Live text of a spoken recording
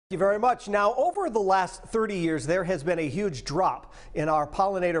Thank you very much. Now, over the last 30 years, there has been a huge drop in our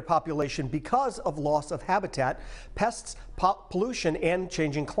pollinator population because of loss of habitat, pests, pollution, and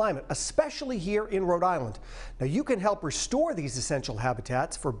changing climate, especially here in Rhode Island. Now, you can help restore these essential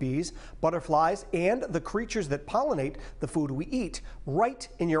habitats for bees, butterflies, and the creatures that pollinate the food we eat right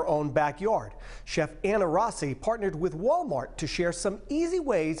in your own backyard. Chef Anna Rossi partnered with Walmart to share some easy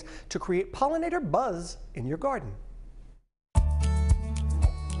ways to create pollinator buzz in your garden.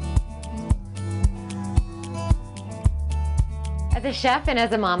 As a chef and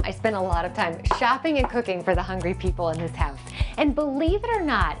as a mom, I spend a lot of time shopping and cooking for the hungry people in this house. And believe it or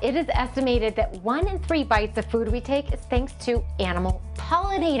not, it is estimated that 1 in 3 bites of food we take is thanks to animal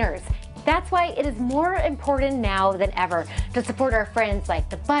pollinators. That's why it is more important now than ever to support our friends like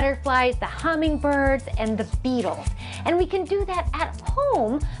the butterflies, the hummingbirds, and the beetles. And we can do that at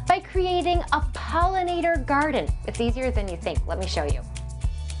home by creating a pollinator garden. It's easier than you think. Let me show you.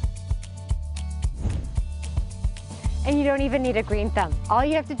 And you don't even need a green thumb. All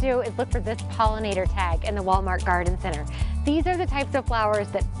you have to do is look for this pollinator tag in the Walmart Garden Center. These are the types of flowers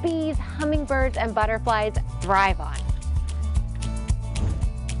that bees, hummingbirds, and butterflies thrive on.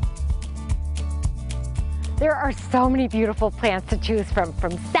 There are so many beautiful plants to choose from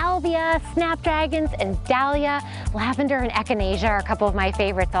salvia, snapdragons, and dahlia. Lavender and echinacea are a couple of my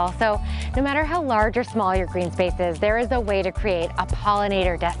favorites also. No matter how large or small your green space is, there is a way to create a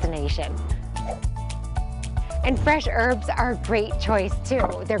pollinator destination. And fresh herbs are a great choice too.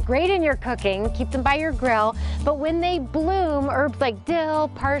 They're great in your cooking, keep them by your grill, but when they bloom, herbs like dill,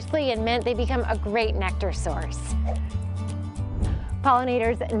 parsley, and mint, they become a great nectar source.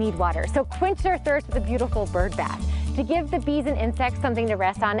 Pollinators need water, so quench their thirst with a beautiful bird bath. To give the bees and insects something to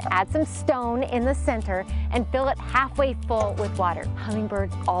rest on, add some stone in the center and fill it halfway full with water.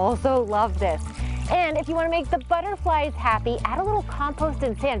 Hummingbirds also love this. And if you want to make the butterflies happy, add a little compost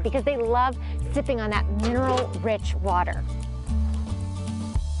and sand because they love sipping on that mineral-rich water.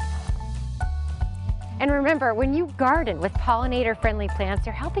 And remember, when you garden with pollinator-friendly plants,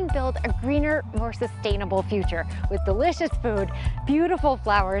 you're helping build a greener, more sustainable future with delicious food, beautiful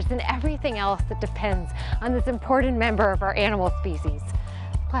flowers, and everything else that depends on this important member of our animal species.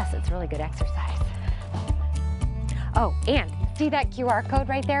 Plus, it's really good exercise. Oh, and see that QR code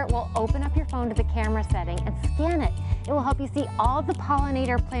right there? Well, open up your phone to the camera setting and scan it. It will help you see all the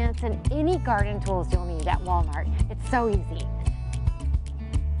pollinator plants and any garden tools you'll need at Walmart. It's so easy.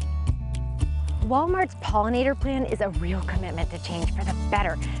 Walmart's pollinator plan is a real commitment to change for the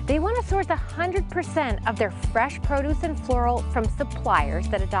better. They want to source 100% of their fresh produce and floral from suppliers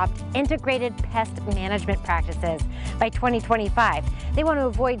that adopt integrated pest management practices by 2025. They want to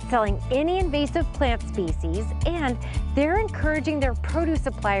avoid selling any invasive plant species, and they're encouraging their produce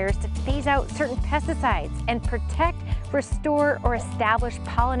suppliers to phase out certain pesticides and protect, restore, or establish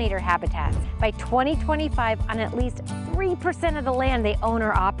pollinator habitats by 2025 on at least 3% of the land they own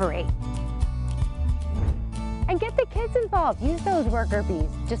or operate. And get the kids involved. Use those worker bees.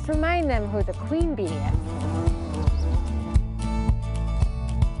 Just remind them who the queen bee is.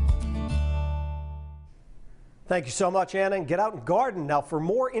 Thank you so much, Anna, and get out and garden. Now, for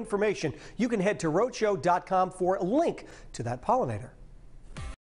more information, you can head to rhodeshow.com for a link to that pollinator.